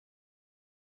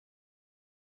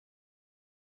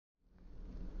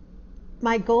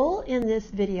My goal in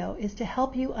this video is to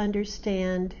help you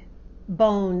understand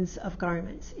bones of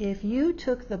garments. If you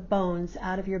took the bones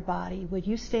out of your body, would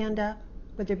you stand up?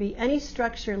 Would there be any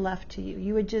structure left to you?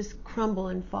 You would just crumble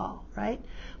and fall, right?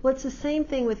 Well, it's the same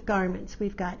thing with garments.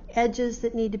 We've got edges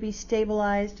that need to be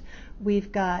stabilized.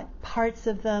 We've got parts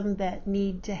of them that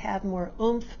need to have more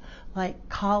oomph, like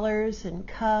collars and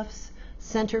cuffs,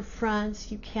 center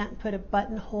fronts. You can't put a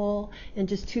buttonhole in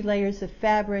just 2 layers of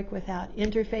fabric without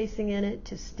interfacing in it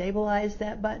to stabilize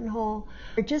that buttonhole.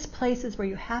 They're just places where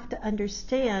you have to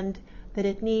understand that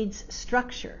it needs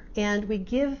structure. And we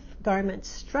give garments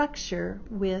structure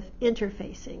with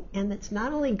interfacing. And it's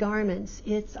not only garments,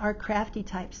 it's our crafty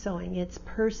type sewing, it's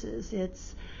purses,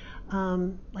 it's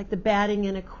like the batting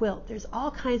in a quilt. There's all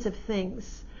kinds of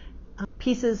things.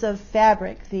 Pieces of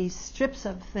fabric, these strips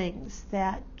of things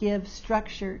that give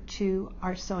structure to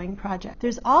our sewing project.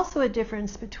 There's also a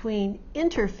difference between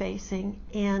interfacing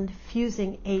and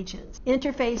fusing agents.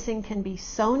 Interfacing can be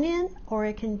sewn in or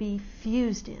it can be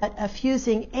fused in. But a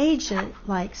fusing agent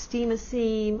like steam a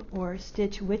seam or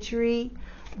stitch witchery,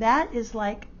 that is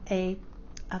like a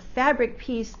fabric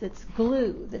piece that's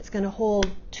glue that's going to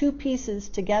hold 2 pieces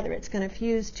together. It's going to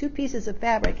fuse 2 pieces of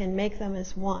fabric and make them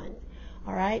as one.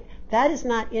 All right, that is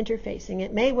not interfacing.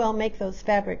 It may well make those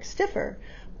fabrics stiffer,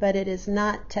 but it is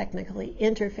not technically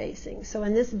interfacing. So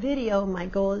in this video, my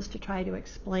goal is to try to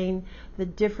explain the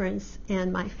difference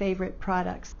and my favorite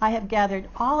products. I have gathered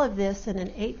all of this in an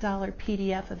 $8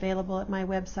 PDF available at my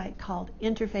website called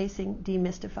Interfacing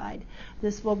Demystified.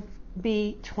 This will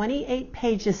be 28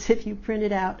 pages if you print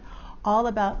it out, all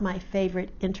about my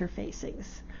favorite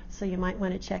interfacings. So you might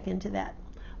want to check into that.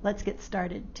 Let's get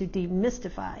started to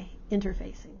demystify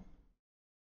interfacing.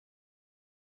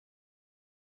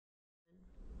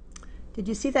 Did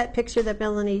you see that picture that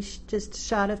Melanie just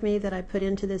shot of me that I put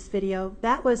into this video?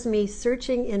 That was me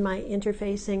searching in my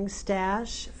interfacing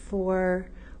stash for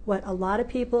what a lot of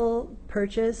people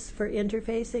purchase for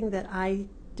interfacing that I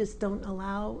just don't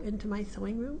allow into my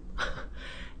sewing room.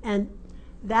 And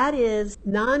that is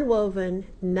non-woven,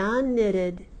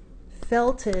 non-knitted,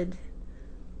 felted,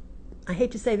 I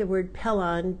hate to say the word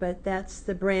Pellon, but that's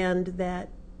the brand that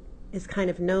is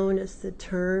kind of known as the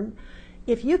term.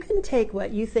 If you can take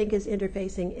what you think is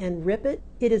interfacing and rip it,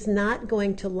 it is not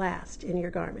going to last in your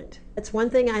garment. That's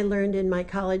one thing I learned in my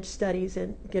college studies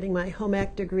and getting my home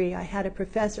ec degree. I had a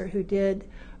professor who did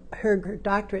her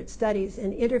doctorate studies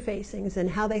in interfacings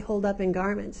and how they hold up in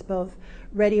garments, both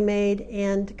ready-made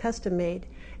and custom-made.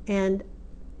 And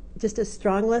just a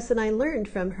strong lesson I learned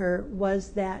from her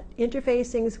was that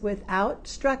interfacings without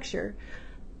structure,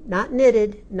 not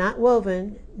knitted, not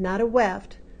woven, not a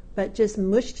weft, but just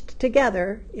mushed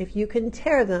together, if you can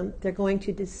tear them, they're going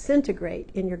to disintegrate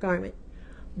in your garment.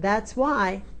 That's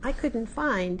why I couldn't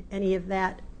find any of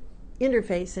that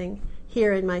interfacing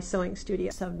here in my sewing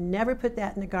studio. So never put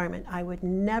that in a garment. I would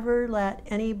never let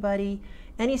anybody,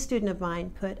 any student of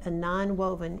mine, put a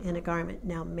non-woven in a garment.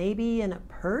 Now maybe in a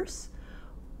purse,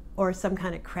 or some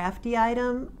kind of crafty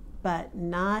item, but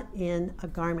not in a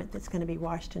garment that's going to be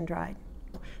washed and dried.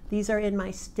 These are in my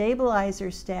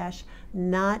stabilizer stash,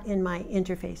 not in my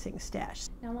interfacing stash.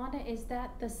 Now, Londa, is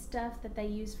that the stuff that they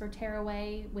use for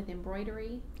tearaway with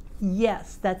embroidery?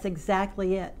 Yes, that's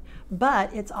exactly it.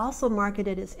 But it's also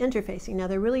marketed as interfacing. Now,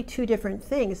 they're really 2 different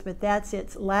things, but that's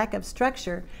its lack of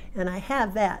structure, and I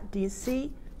have that. Do you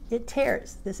see? It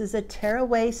tears. This is a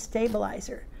tearaway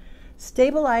stabilizer.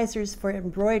 Stabilizers for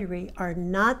embroidery are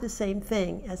not the same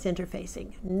thing as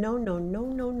interfacing. No, no, no,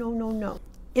 no, no, no, no.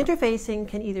 Interfacing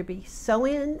can either be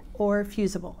sew-in or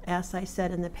fusible, as I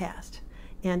said in the past.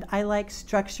 And I like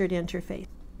structured interface.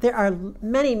 There are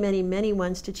many, many, many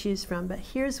ones to choose from, but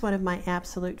here's one of my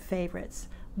absolute favorites.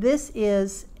 This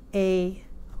is a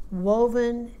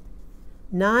woven,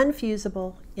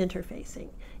 non-fusible interfacing.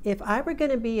 If I were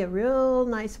going to be a real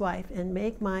nice wife and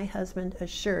make my husband a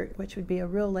shirt, which would be a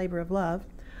real labor of love,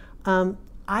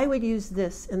 I would use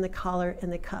this in the collar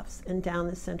and the cuffs and down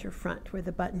the center front where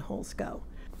the buttonholes go.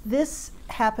 This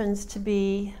happens to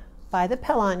be by the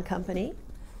Pellon Company.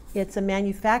 It's a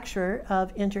manufacturer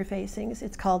of interfacings.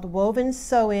 It's called Woven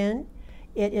Sew-In.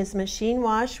 It is machine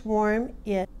wash warm.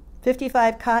 It's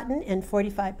 55 cotton and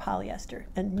 45 polyester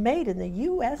and made in the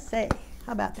USA.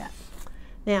 How about that?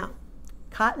 Now,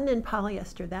 cotton and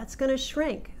polyester, that's going to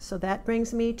shrink. So that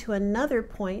brings me to another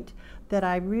point that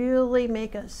I really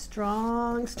make a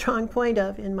strong point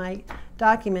of in my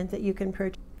document that you can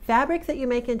purchase. Fabric that you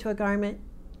make into a garment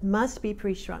must be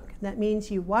pre-shrunk. That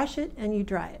means you wash it and you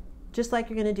dry it, just like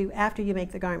you're going to do after you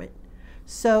make the garment.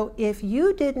 So if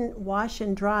you didn't wash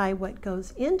and dry what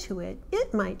goes into it,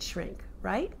 it might shrink,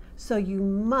 right? So you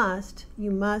must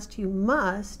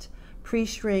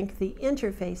pre-shrink the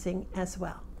interfacing as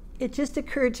well. It just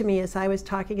occurred to me as I was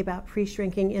talking about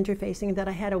pre-shrinking interfacing that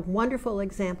I had a wonderful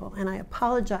example, and I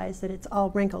apologize that it's all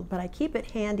wrinkled, but I keep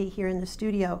it handy here in the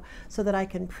studio so that I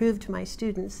can prove to my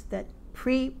students that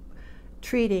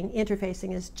pre-treating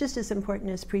interfacing is just as important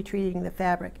as pre-treating the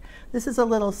fabric. This is a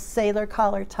little sailor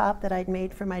collar top that I'd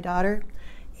made for my daughter,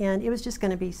 and it was just going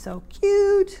to be so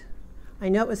cute. I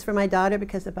know it was for my daughter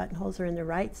because the buttonholes are in the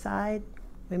right side.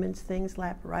 Women's things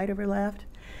lap right over left.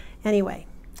 Anyway,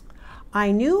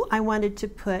 I knew I wanted to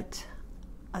put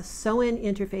a sew-in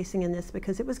interfacing in this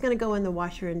because it was going to go in the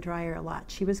washer and dryer a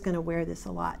lot. She was going to wear this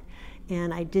a lot.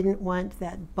 And I didn't want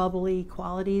that bubbly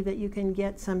quality that you can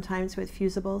get sometimes with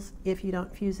fusibles if you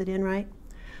don't fuse it in right.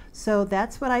 So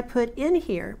that's what I put in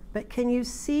here. But can you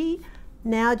see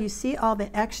now, do you see all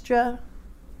the extra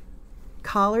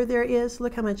collar there is?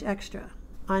 Look how much extra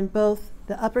on both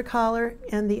the upper collar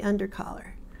and the under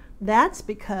collar. That's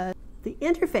because the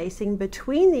interfacing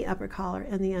between the upper collar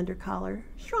and the under collar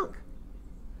shrunk.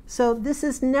 So this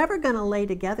is never going to lay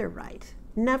together right.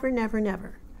 Never, never,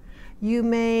 never. You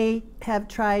may have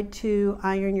tried to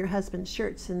iron your husband's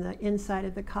shirts and the inside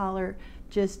of the collar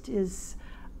just is,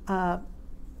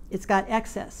 it's got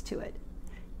excess to it.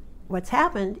 What's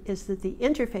happened is that the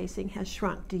interfacing has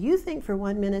shrunk. Do you think for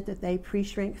 1 minute that they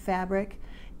pre-shrink fabric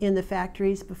in the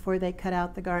factories before they cut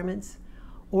out the garments?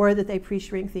 Or that they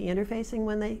pre-shrink the interfacing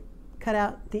when they cut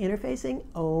out the interfacing?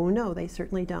 Oh no, they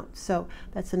certainly don't. So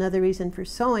that's another reason for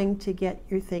sewing, to get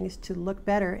your things to look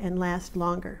better and last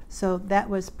longer. So that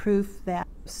was proof that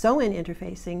sew-in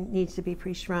interfacing needs to be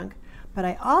pre-shrunk. But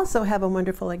I also have a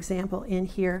wonderful example in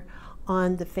here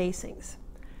on the facings.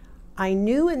 I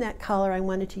knew in that collar I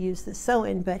wanted to use the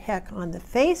sew-in, but heck, on the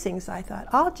facings I thought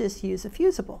I'll just use a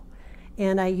fusible.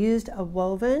 And I used a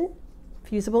woven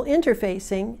fusible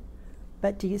interfacing.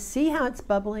 But do you see how it's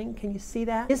bubbling? Can you see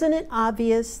that? Isn't it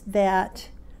obvious that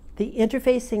the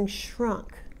interfacing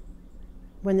shrunk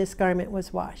when this garment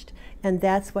was washed? And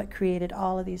that's what created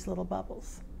all of these little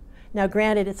bubbles. Now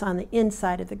granted, it's on the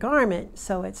inside of the garment,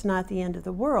 so it's not the end of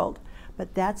the world.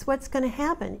 But that's what's going to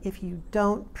happen if you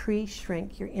don't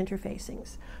pre-shrink your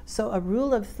interfacings. So a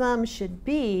rule of thumb should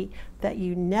be that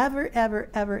you never, ever,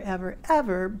 ever, ever,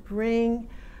 ever bring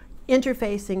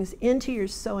interfacings into your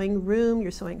sewing room,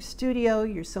 your sewing studio,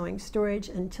 your sewing storage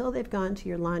until they've gone to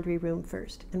your laundry room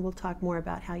first. And we'll talk more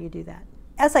about how you do that.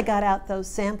 As I got out those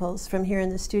samples from here in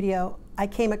the studio, I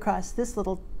came across this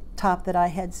little top that I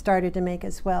had started to make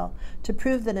as well, to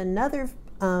prove that another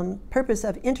purpose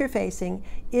of interfacing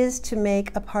is to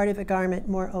make a part of a garment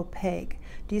more opaque.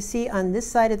 Do you see on this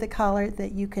side of the collar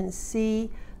that you can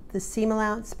see the seam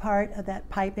allowance part of that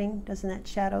piping? Doesn't that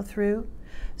shadow through?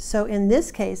 So in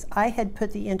this case, I had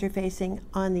put the interfacing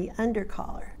on the under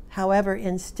collar. However,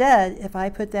 instead, if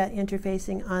I put that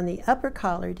interfacing on the upper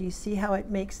collar, do you see how it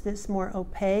makes this more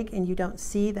opaque and you don't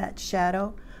see that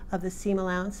shadow of the seam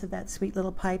allowance of that sweet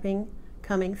little piping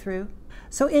coming through?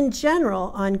 So in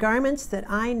general, on garments that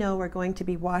I know are going to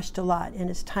be washed a lot, and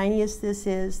as tiny as this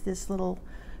is, this little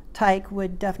tyke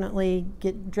would definitely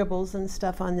get dribbles and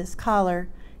stuff on this collar.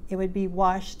 It would be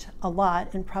washed a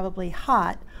lot and probably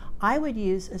hot. I would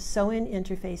use a sew-in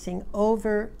interfacing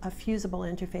over a fusible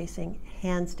interfacing,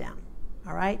 hands down.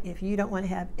 All right, if you don't want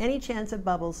to have any chance of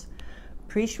bubbles,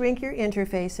 pre-shrink your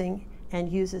interfacing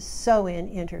and use a sew-in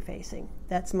interfacing.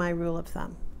 That's my rule of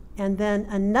thumb. And then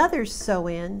another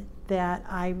sew-in that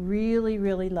I really,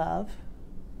 really love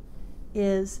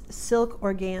is silk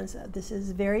organza. This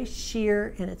is very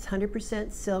sheer and it's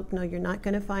 100% silk. No, you're not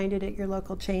going to find it at your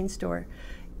local chain store.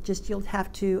 Just you'll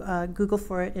have to Google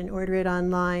for it and order it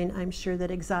online. I'm sure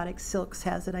that Exotic Silks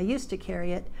has it. I used to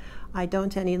carry it. I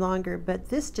don't any longer, but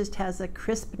this just has a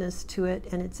crispness to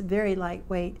it and it's very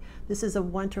lightweight. This is a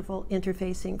wonderful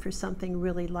interfacing for something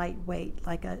really lightweight,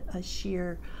 like a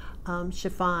sheer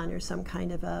chiffon or some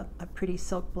kind of a pretty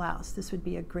silk blouse. This would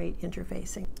be a great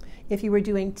interfacing. If you were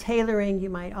doing tailoring,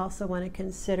 you might also want to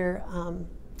consider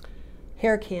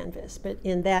hair canvas, but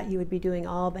in that you would be doing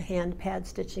all the hand pad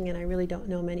stitching, and I really don't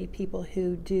know many people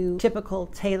who do typical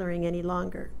tailoring any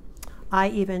longer. I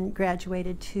even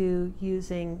graduated to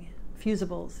using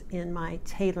fusibles in my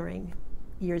tailoring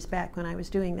years back when I was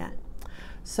doing that.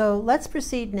 So let's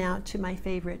proceed now to my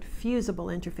favorite fusible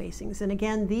interfacings, and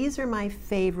again, these are my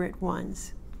favorite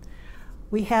ones.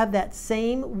 We have that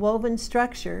same woven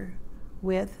structure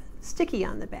with sticky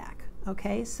on the back,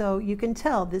 okay? So you can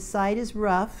tell this side is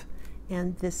rough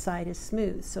and this side is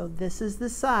smooth. So this is the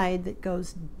side that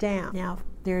goes down. Now,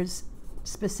 there's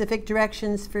specific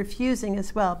directions for fusing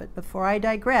as well, but before I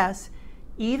digress,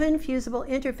 even fusible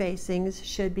interfacings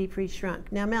should be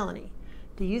pre-shrunk. Now, Melanie,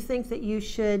 do you think that you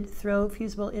should throw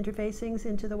fusible interfacings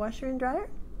into the washer and dryer?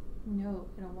 No,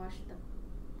 it'll wash the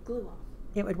glue off.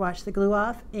 It would wash the glue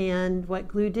off, and what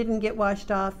glue didn't get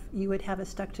washed off, you would have a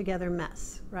stuck together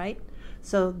mess, right?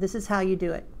 So this is how you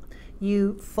do it.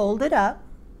 You fold it up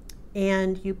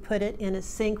and you put it in a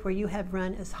sink where you have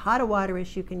run as hot a water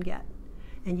as you can get.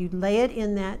 And you lay it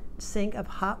in that sink of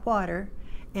hot water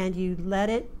and you let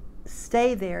it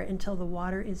stay there until the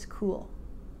water is cool.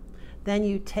 Then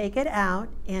you take it out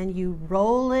and you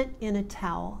roll it in a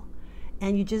towel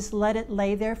and you just let it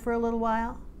lay there for a little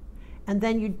while. And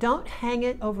then you don't hang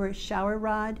it over a shower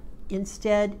rod.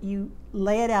 Instead, you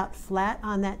lay it out flat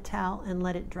on that towel and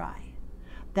let it dry.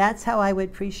 That's how I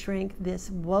would pre-shrink this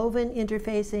woven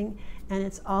interfacing, and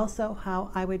it's also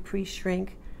how I would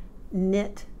pre-shrink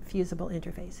knit fusible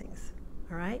interfacings.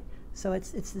 All right? So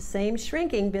it's the same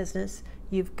shrinking business.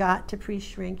 You've got to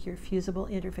pre-shrink your fusible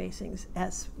interfacings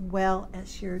as well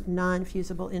as your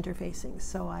non-fusible interfacings.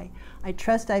 So I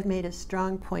trust I've made a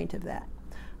strong point of that.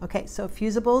 Okay, so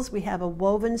fusibles, we have a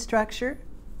woven structure,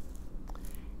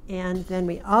 and then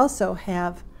we also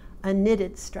have a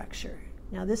knitted structure.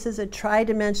 Now this is a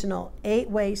tri-dimensional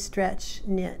 8-way stretch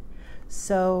knit.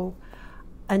 So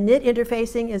a knit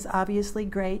interfacing is obviously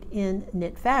great in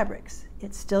knit fabrics.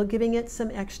 It's still giving it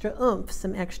some extra oomph,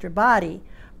 some extra body,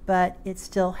 but it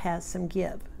still has some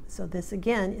give. So this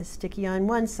again is sticky on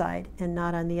one side and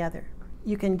not on the other.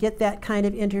 You can get that kind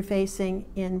of interfacing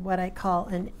in what I call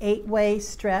an 8-way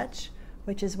stretch,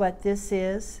 which is what this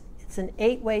is. It's an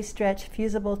 8-way stretch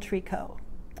fusible tricot.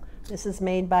 This is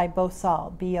made by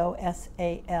Bosal,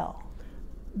 B-O-S-A-L.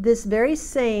 This very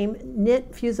same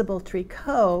knit fusible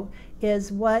tricot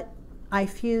is what I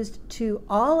fused to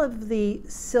all of the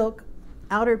silk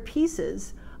outer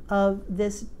pieces of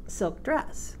this silk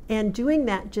dress. And doing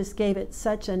that just gave it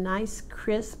such a nice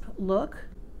crisp look.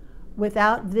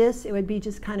 Without this, it would be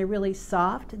just kind of really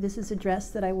soft. This is a dress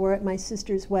that I wore at my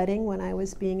sister's wedding when I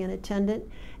was being an attendant,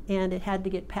 and it had to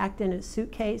get packed in a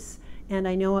suitcase, and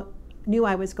I knew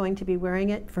I was going to be wearing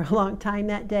it for a long time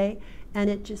that day, and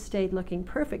it just stayed looking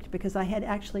perfect because I had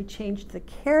actually changed the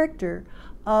character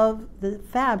of the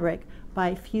fabric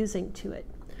by fusing to it.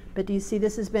 But do you see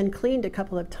this has been cleaned a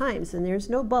couple of times and there's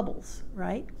no bubbles,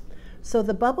 right? So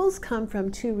the bubbles come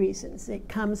from two reasons. It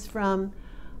comes from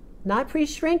not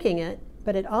pre-shrinking it,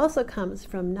 but it also comes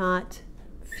from not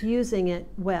fusing it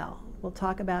well. We'll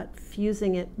talk about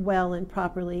fusing it well and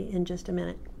properly in just a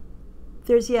minute.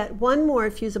 There's yet one more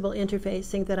fusible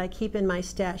interfacing that I keep in my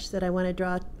stash that I want to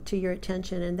draw to your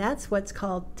attention, and that's what's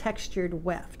called textured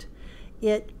weft.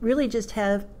 It really just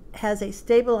has a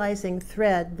stabilizing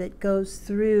thread that goes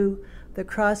through the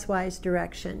crosswise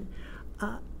direction.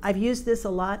 I've used this a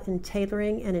lot in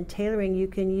tailoring, and in tailoring you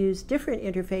can use different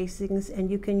interfacings and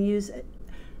you can use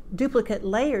duplicate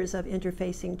layers of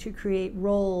interfacing to create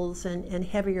rolls and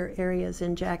heavier areas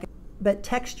in jackets. But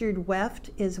textured weft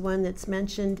is one that's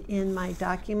mentioned in my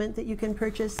document that you can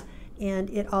purchase, and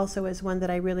it also is one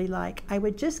that I really like. I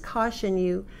would just caution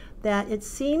you that it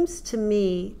seems to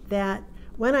me that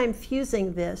when I'm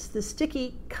fusing this, the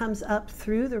sticky comes up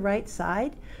through the right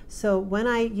side. So when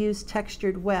I use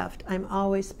textured weft, I'm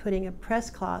always putting a press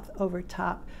cloth over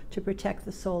top to protect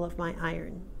the sole of my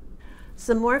iron.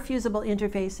 Some more fusible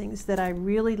interfacings that I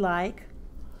really like,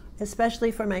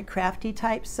 especially for my crafty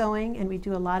type sewing, and we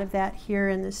do a lot of that here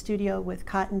in the studio with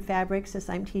cotton fabrics as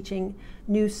I'm teaching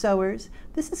new sewers.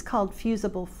 This is called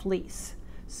fusible fleece.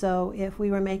 So if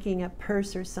we were making a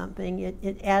purse or something,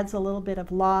 it adds a little bit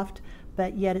of loft,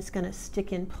 but yet it's going to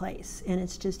stick in place. And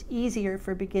it's just easier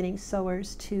for beginning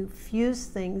sewers to fuse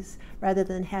things rather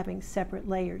than having separate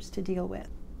layers to deal with.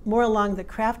 More along the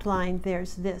craft line,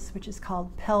 there's this, which is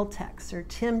called Peltex or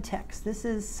Timtex. This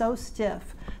is so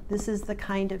stiff. This is the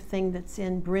kind of thing that's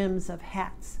in brims of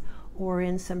hats or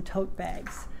in some tote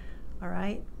bags. All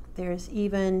right? There's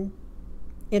even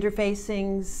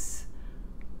interfacings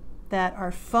that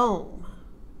are foam,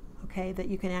 okay, that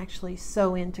you can actually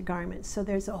sew into garments. So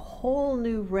there's a whole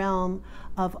new realm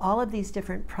of all of these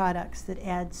different products that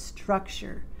add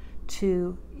structure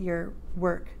to your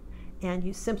work. And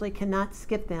you simply cannot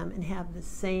skip them and have the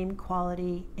same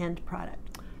quality end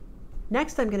product.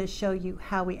 Next, I'm going to show you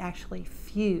how we actually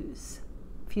fuse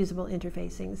fusible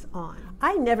interfacings on.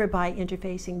 I never buy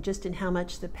interfacing just in how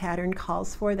much the pattern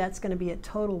calls for. That's going to be a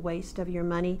total waste of your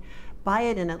money. Buy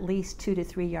it in at least 2 to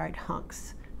 3 yard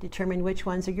hunks. Determine which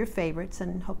ones are your favorites,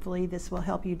 and hopefully this will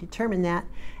help you determine that.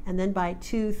 And then buy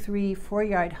 2, 3, 4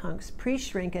 yard hunks,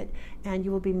 pre-shrink it, and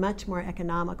you will be much more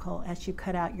economical as you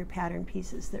cut out your pattern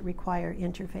pieces that require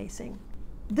interfacing.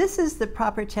 this is the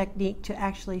proper technique to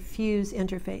actually fuse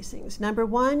interfacings. Number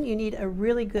one, you need a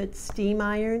really good steam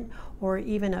iron or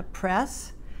even a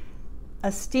press.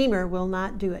 A steamer will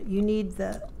not do it. You need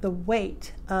the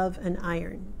weight of an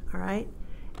iron, all right?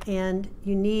 And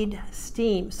you need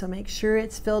steam, so make sure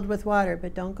it's filled with water,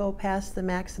 but don't go past the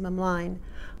maximum line.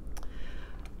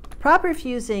 Proper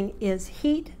fusing is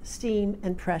heat, steam,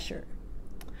 and pressure.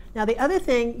 Now the other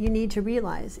thing you need to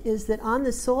realize is that on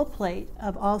the sole plate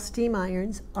of all steam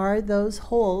irons are those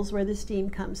holes where the steam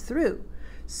comes through.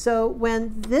 So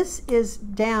when this is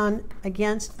down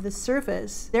against the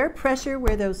surface, there pressure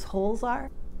where those holes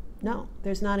are? No,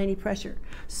 there's not any pressure.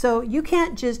 So you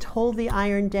can't just hold the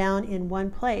iron down in one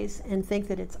place and think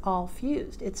that it's all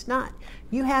fused. It's not.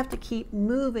 You have to keep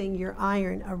moving your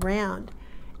iron around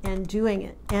and doing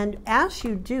it. And as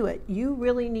you do it, you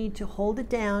really need to hold it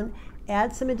down,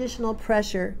 add some additional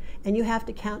pressure, and you have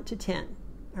to count to 10.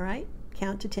 All right?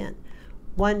 Count to 10.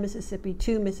 1 Mississippi,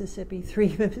 2 Mississippi,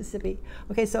 3 Mississippi.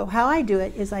 Okay, so how I do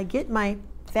it is I get my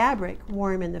fabric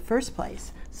warm in the first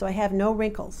place, so I have no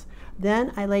wrinkles.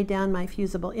 Then I lay down my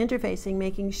fusible interfacing,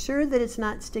 making sure that it's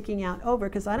not sticking out over,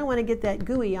 because I don't want to get that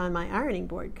gooey on my ironing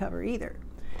board cover either.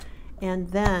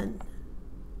 And then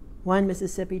 1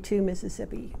 Mississippi, 2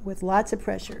 Mississippi, with lots of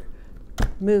pressure.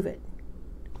 Move it.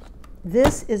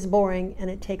 This is boring and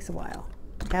it takes a while.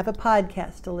 Have a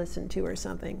podcast to listen to or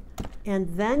something. And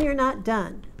then you're not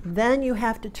done. Then you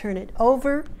have to turn it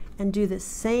over and do the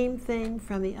same thing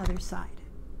from the other side.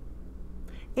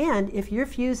 And if you're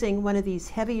fusing one of these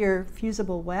heavier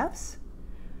fusible wefts,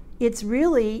 it's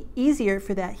really easier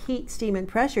for that heat, steam, and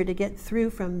pressure to get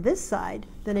through from this side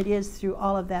than it is through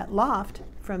all of that loft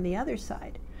from the other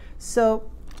side. So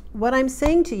what I'm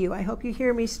saying to you, I hope you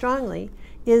hear me strongly,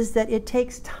 is that it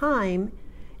takes time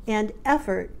and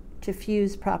effort to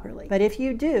fuse properly. But if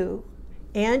you do,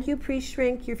 and you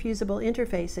pre-shrink your fusible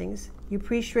interfacings, you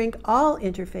pre-shrink all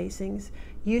interfacings,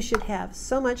 you should have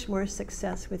so much more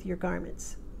success with your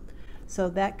garments. So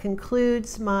that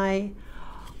concludes my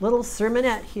little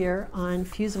sermonette here on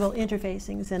fusible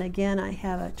interfacings. And again, I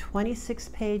have a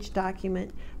 26-page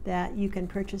document that you can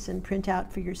purchase and print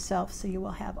out for yourself, so you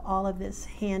will have all of this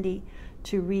handy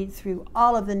to read through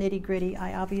all of the nitty-gritty.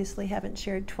 I obviously haven't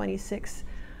shared 26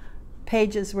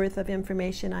 pages worth of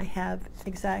information. I have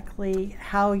exactly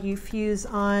how you fuse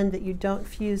on, that you don't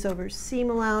fuse over seam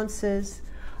allowances,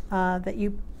 that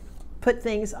you put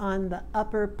things on the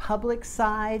upper public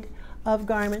side of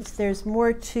garments. There's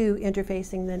more to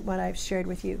interfacing than what I've shared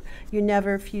with you. You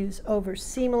never fuse over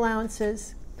seam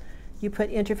allowances. You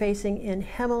put interfacing in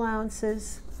hem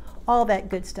allowances. All that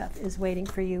good stuff is waiting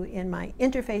for you in my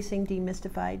Interfacing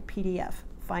Demystified PDF.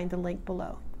 Find the link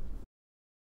below.